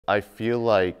I feel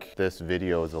like this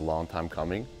video is a long time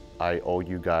coming. I owe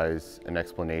you guys an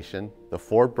explanation. The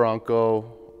Ford Bronco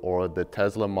or the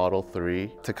Tesla Model 3.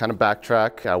 To kind of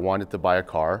backtrack, I wanted to buy a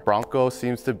car. Bronco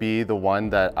seems to be the one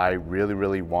that I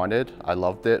really wanted. I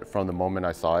loved it from the moment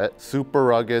I saw it. Super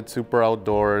rugged, super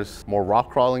outdoors, more rock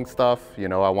crawling stuff. You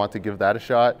know, I want to give that a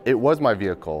shot. It was my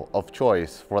vehicle of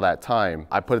choice for that time.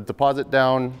 I put a deposit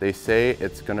down. They say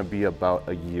it's gonna be about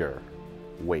a year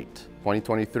wait.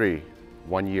 2023.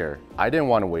 1 year. I didn't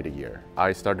want to wait a year.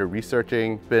 I started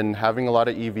researching, been having a lot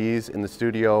of EVs in the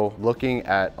studio, looking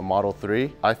at a Model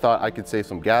 3. I thought I could save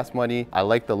some gas money. I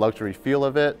liked the luxury feel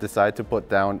of it, decided to put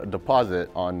down a deposit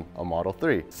on a Model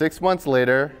 3. 6 months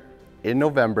later, in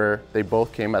November, they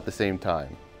both came at the same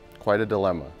time. Quite a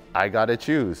dilemma. I gotta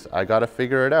choose. I gotta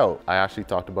figure it out. I actually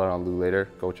talked about it on Later.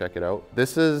 Go check it out.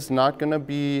 This is not gonna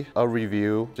be a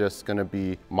review, just gonna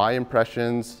be my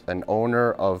impressions, an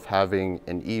owner of having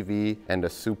an EV and a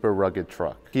super rugged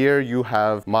truck. Here you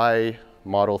have my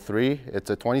Model 3.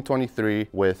 It's a 2023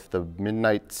 with the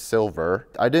midnight silver.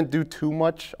 I didn't do too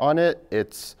much on it.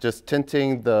 It's just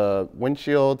tinting the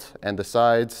windshield and the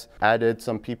sides, added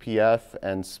some PPF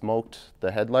and smoked the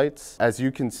headlights. As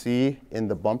you can see in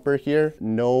the bumper here,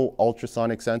 no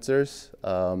ultrasonic sensors.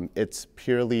 It's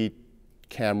purely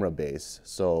camera base.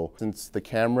 So since the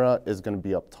camera is going to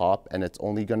be up top and it's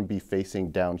only going to be facing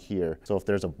down here. So if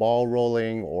there's a ball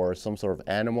rolling or some sort of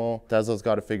animal, Tesla's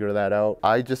got to figure that out.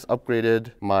 I just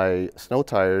upgraded my snow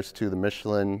tires to the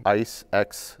Michelin Ice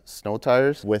X snow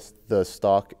tires with the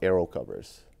stock aero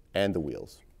covers and the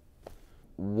wheels.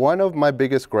 One of my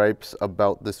biggest gripes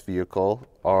about this vehicle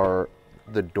are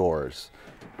the doors.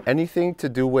 Anything to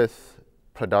do with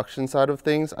production side of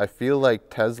things, I feel like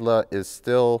Tesla is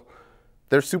still,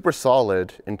 they're super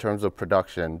solid in terms of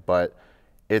production, but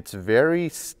it's very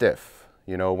stiff.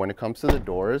 You know, when it comes to the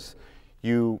doors,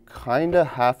 you kind of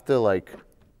have to like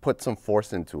put some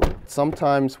force into it.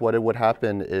 Sometimes what it would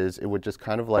happen is it would just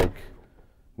kind of like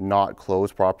not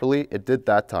close properly. It did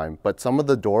that time, but some of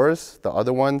the doors, the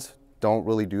other ones, don't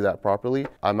really do that properly.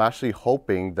 I'm actually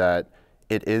hoping that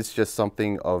it is just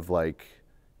something of like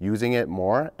using it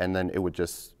more and then it would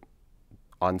just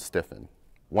unstiffen.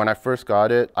 When I first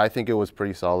got it, I think it was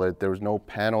pretty solid. There was no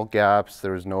panel gaps,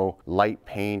 there was no light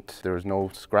paint, there was no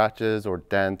scratches or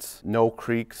dents, no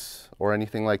creaks or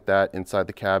anything like that inside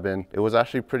the cabin. It was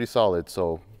actually pretty solid,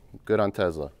 so good on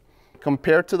Tesla.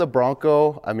 Compared to the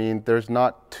Bronco, I mean, there's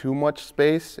not too much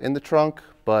space in the trunk,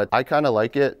 but I kind of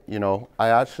like it. You know, I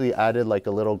actually added like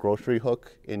a little grocery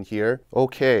hook in here.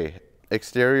 Okay,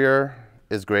 exterior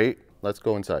is great. Let's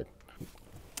go inside.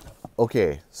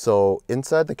 Okay, so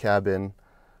inside the cabin,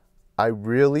 I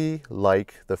really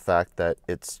like the fact that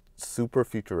it's super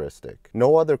futuristic.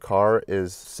 No other car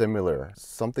is similar.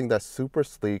 Something that's super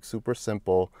sleek, super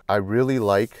simple. I really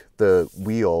like the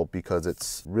wheel because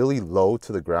it's really low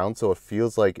to the ground, so it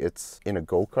feels like it's in a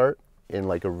go-kart in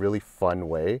like a really fun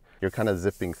way. You're kind of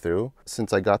zipping through.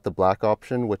 Since I got the black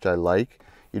option, which I like,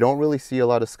 you don't really see a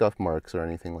lot of scuff marks or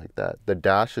anything like that. The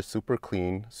dash is super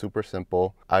clean, super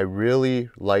simple. I really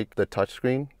like the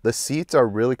touchscreen. The seats are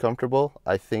really comfortable.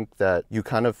 I think that you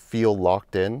kind of feel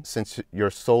locked in. Since you're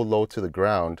so low to the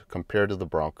ground compared to the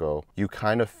Bronco, you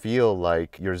kind of feel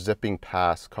like you're zipping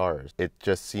past cars. It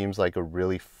just seems like a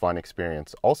really fun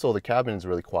experience. Also, the cabin is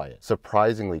really quiet,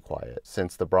 surprisingly quiet.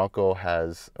 Since the Bronco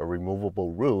has a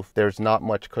removable roof, there's not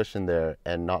much cushion there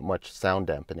and not much sound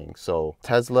dampening. So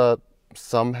Tesla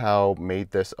somehow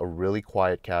made this a really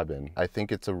quiet cabin. I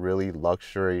think it's a really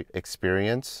luxury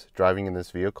experience driving in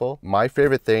this vehicle. My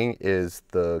favorite thing is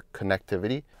the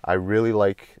connectivity. I really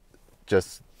like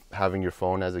just having your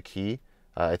phone as a key.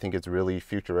 I think it's really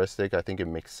futuristic. I think it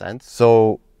makes sense.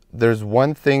 So there's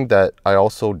one thing that I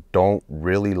also don't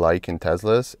really like in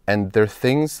Teslas, and they're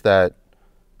things that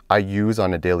I use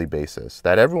on a daily basis,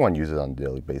 that everyone uses on a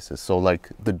daily basis. So like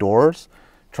the doors,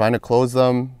 trying to close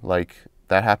them, like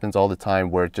that happens all the time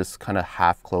where it just kind of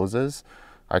half closes.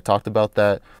 I talked about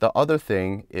that. The other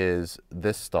thing is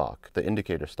this stock, the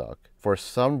indicator stock. For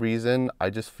some reason, I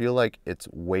just feel like it's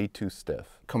way too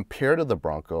stiff. Compared to the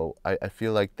Bronco, I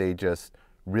feel like they just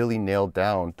really nailed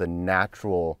down the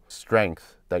natural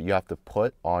strength that you have to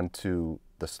put onto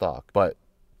the stock. But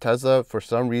Tesla, for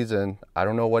some reason, I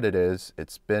don't know what it is.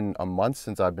 It's been a month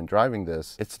since I've been driving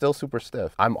this. It's still super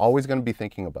stiff. I'm always gonna be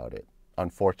thinking about it,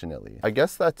 unfortunately. I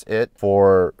guess that's it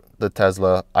for the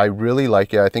Tesla. I really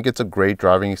like it. I think it's a great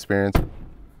driving experience.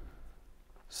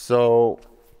 So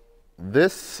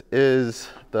this is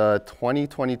the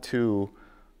 2022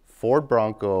 Ford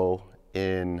Bronco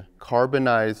in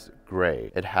carbonized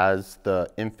gray. It has the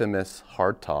infamous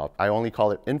hardtop. I only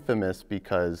call it infamous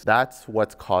because that's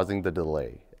what's causing the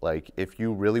delay. Like if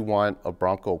you really want a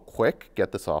Bronco quick,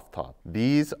 get the soft top.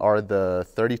 These are the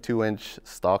 32-inch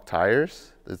stock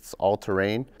tires. It's all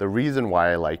terrain. The reason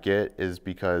why I like it is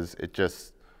because it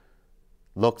just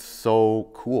looks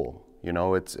so cool. You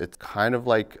know, it's kind of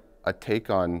like a take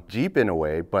on Jeep in a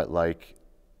way, but like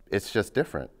it's just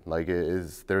different. Like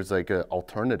there's like an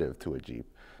alternative to a Jeep.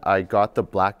 I got the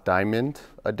Black Diamond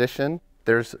edition.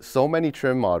 There's so many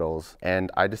trim models, and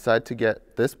I decided to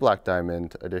get this Black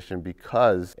Diamond edition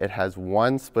because it has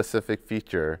one specific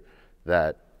feature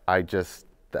that I'm just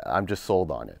sold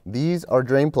on it. These are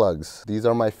drain plugs. These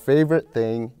are my favorite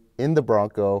thing in the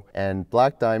Bronco, and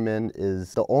Black Diamond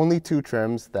is the only two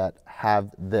trims that have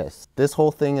this. This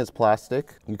whole thing is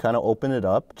plastic. You kind of open it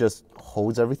up, just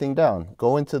hose everything down.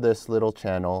 Go into this little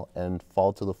channel and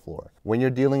fall to the floor. When you're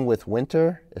dealing with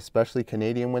winter, especially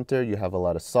Canadian winter, you have a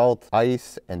lot of salt,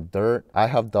 ice, and dirt. I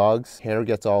have dogs, hair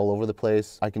gets all over the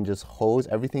place. I can just hose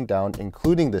everything down,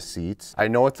 including the seats. I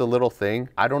know it's a little thing.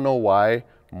 I don't know why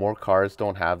more cars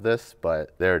don't have this,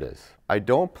 but there it is. I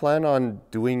don't plan on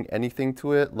doing anything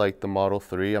to it like the Model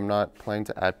 3. I'm not planning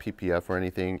to add PPF or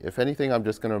anything. If anything, I'm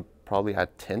just gonna probably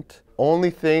add tint. Only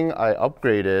thing I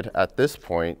upgraded at this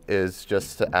point is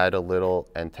just to add a little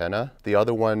antenna. The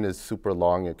other one is super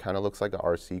long. It kind of looks like an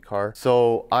RC car.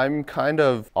 So I'm kind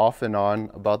of off and on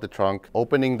about the trunk.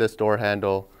 Opening this door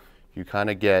handle, you kind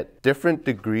of get different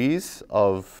degrees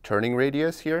of turning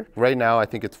radius here. Right now, I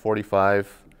think it's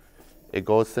 45. It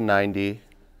goes to 90,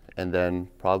 and then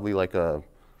probably like a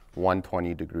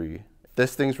 120 degree.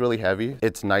 This thing's really heavy.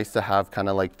 It's nice to have kind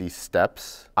of like these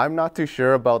steps. I'm not too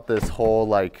sure about this whole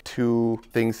like two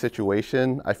thing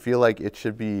situation. I feel like it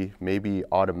should be maybe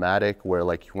automatic where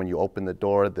like when you open the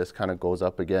door, this kind of goes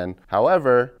up again.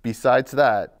 However, besides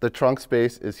that, the trunk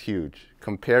space is huge.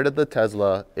 Compared to the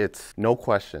Tesla, it's no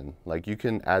question. Like you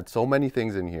can add so many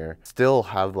things in here, still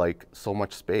have like so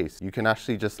much space. You can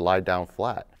actually just lie down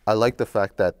flat. I like the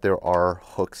fact that there are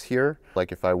hooks here.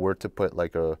 Like if I were to put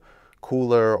like a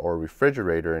cooler or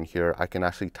refrigerator in here, I can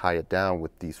actually tie it down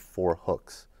with these 4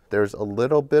 hooks. There's a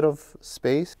little bit of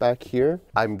space back here.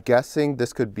 I'm guessing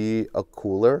this could be a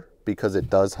cooler because it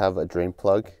does have a drain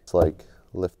plug. It's like,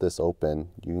 lift this open.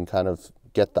 You can kind of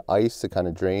get the ice to kind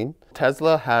of drain.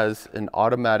 Tesla has an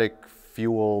automatic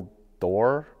fuel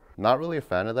door. Not really a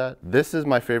fan of that. This is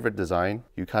my favorite design.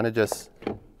 You kind of just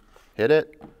hit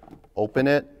it, open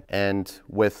it, and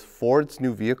with Ford's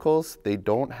new vehicles, they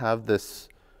don't have this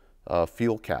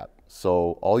fuel cap.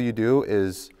 So all you do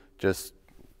is just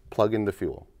plug in the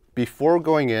fuel. Before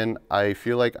going in, I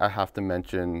feel like I have to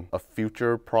mention a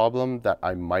future problem that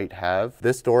I might have.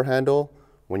 This door handle,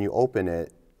 when you open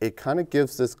it, it kind of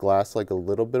gives this glass like a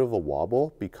little bit of a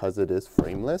wobble because it is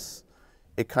frameless.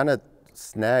 It kind of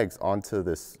snags onto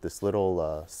this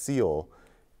little seal,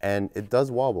 and it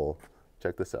does wobble.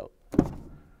 Check this out.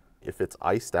 If it's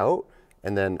iced out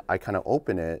and then I kind of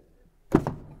open it,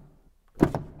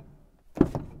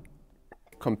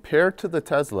 compared to the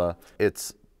Tesla,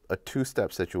 it's a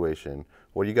 2-step situation.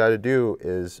 What you got to do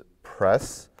is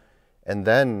press, and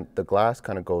then the glass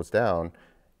kind of goes down,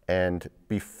 and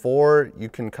before you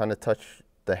can kind of touch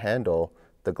the handle,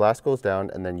 the glass goes down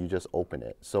and then you just open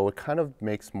it. So it kind of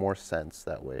makes more sense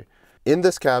that way. In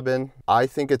this cabin, I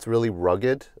think it's really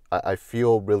rugged. I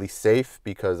feel really safe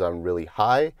because I'm really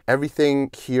high.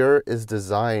 Everything here is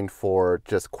designed for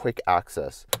just quick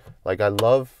access. Like I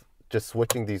love just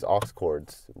switching these aux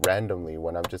cords randomly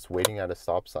when I'm just waiting at a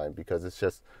stop sign because it's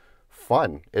just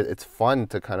fun. It's fun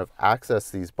to kind of access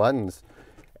these buttons,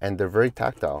 and they're very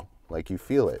tactile. Like you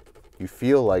feel it. You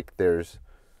feel like there's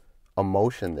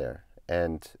emotion there,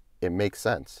 and it makes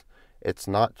sense. It's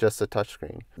not just a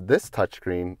touchscreen. This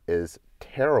touchscreen is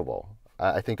terrible.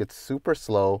 I think it's super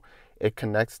slow. It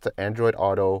connects to Android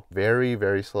Auto very,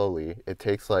 very slowly. It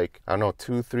takes like, I don't know,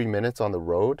 2-3 minutes on the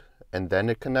road, and then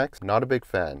it connects. Not a big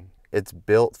fan. It's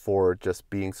built for just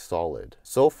being solid.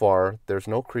 So far, there's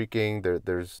no creaking,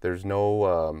 there's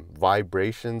no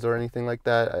vibrations or anything like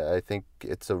that. I think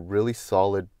it's a really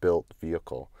solid built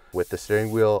vehicle. With the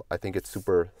steering wheel, I think it's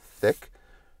super thick,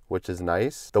 which is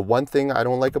nice. The one thing I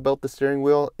don't like about the steering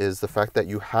wheel is the fact that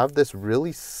you have this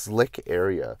really slick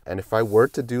area. And if I were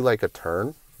to do like a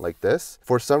turn like this,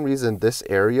 for some reason, this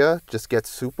area just gets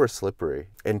super slippery.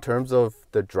 In terms of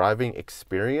the driving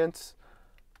experience,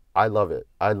 I love it.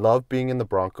 I love being in the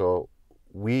Bronco.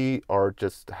 We are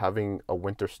just having a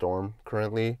winter storm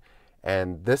currently,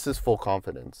 and this is full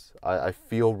confidence. I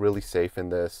feel really safe in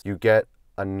this. You get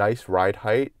a nice ride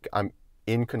height. I'm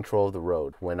in control of the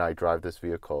road when I drive this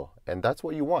vehicle, and that's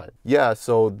what you want. Yeah,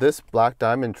 so this black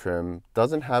diamond trim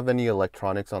doesn't have any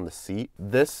electronics on the seat.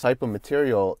 This type of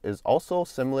material is also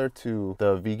similar to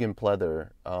the vegan pleather,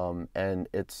 and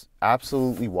it's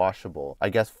absolutely washable. I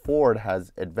guess Ford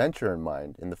has adventure in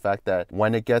mind in the fact that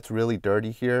when it gets really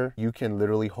dirty here, you can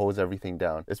literally hose everything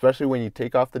down, especially when you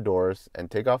take off the doors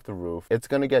and take off the roof. It's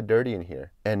gonna get dirty in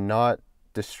here and not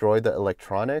destroy the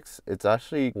electronics. It's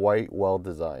actually quite well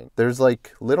designed. There's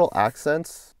like little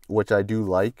accents, which I do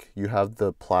like. You have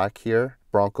the plaque here,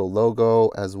 Bronco logo,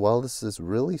 as well as this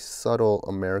really subtle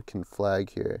American flag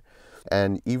here.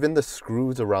 And even the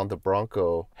screws around the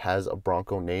Bronco has a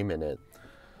Bronco name in it.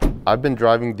 I've been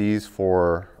driving these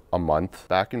for a month,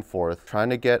 back and forth, trying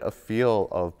to get a feel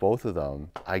of both of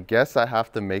them. I guess I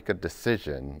have to make a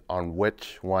decision on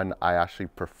which one I actually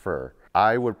prefer.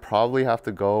 I would probably have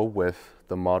to go with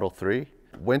the Model 3.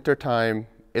 Wintertime,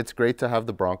 it's great to have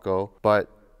the Bronco, but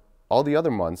all the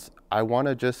other months, I want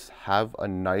to just have a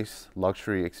nice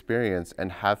luxury experience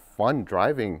and have fun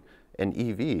driving an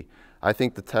EV. I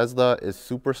think the Tesla is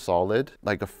super solid,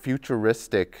 like a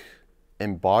futuristic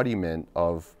embodiment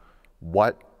of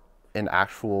what an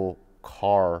actual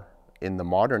car in the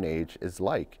modern age is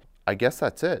like. I guess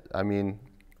that's it. I mean,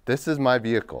 this is my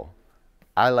vehicle.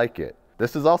 I like it.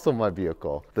 This is also my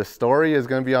vehicle. The story is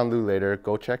going to be on Lou later.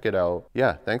 Go check it out.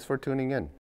 Yeah, thanks for tuning in.